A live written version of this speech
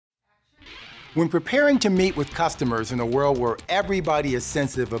When preparing to meet with customers in a world where everybody is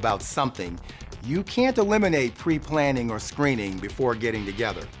sensitive about something, you can't eliminate pre-planning or screening before getting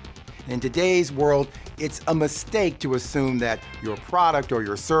together. In today's world, it's a mistake to assume that your product or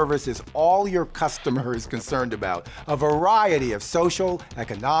your service is all your customer is concerned about. A variety of social,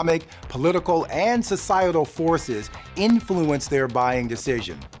 economic, political, and societal forces influence their buying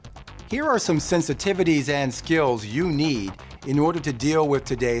decision. Here are some sensitivities and skills you need in order to deal with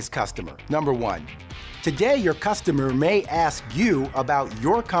today's customer. Number one, today your customer may ask you about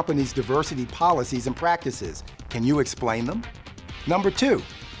your company's diversity policies and practices. Can you explain them? Number two,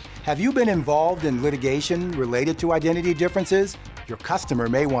 have you been involved in litigation related to identity differences? Your customer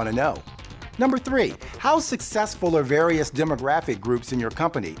may want to know. Number three, how successful are various demographic groups in your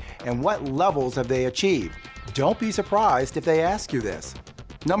company and what levels have they achieved? Don't be surprised if they ask you this.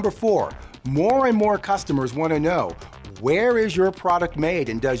 Number four, more and more customers want to know, where is your product made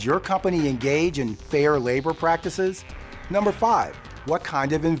and does your company engage in fair labor practices? Number five, what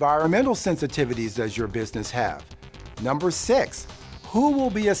kind of environmental sensitivities does your business have? Number six, who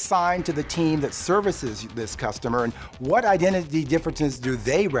will be assigned to the team that services this customer and what identity differences do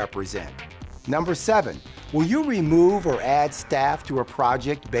they represent? Number seven, will you remove or add staff to a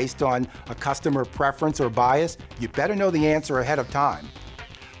project based on a customer preference or bias? You better know the answer ahead of time.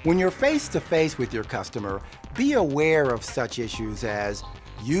 When you're face to face with your customer, be aware of such issues as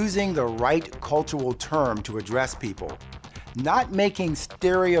using the right cultural term to address people, not making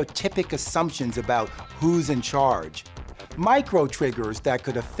stereotypic assumptions about who's in charge, micro triggers that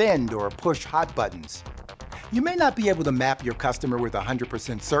could offend or push hot buttons. You may not be able to map your customer with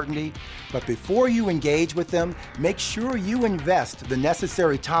 100% certainty, but before you engage with them, make sure you invest the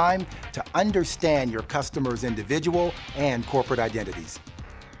necessary time to understand your customer's individual and corporate identities.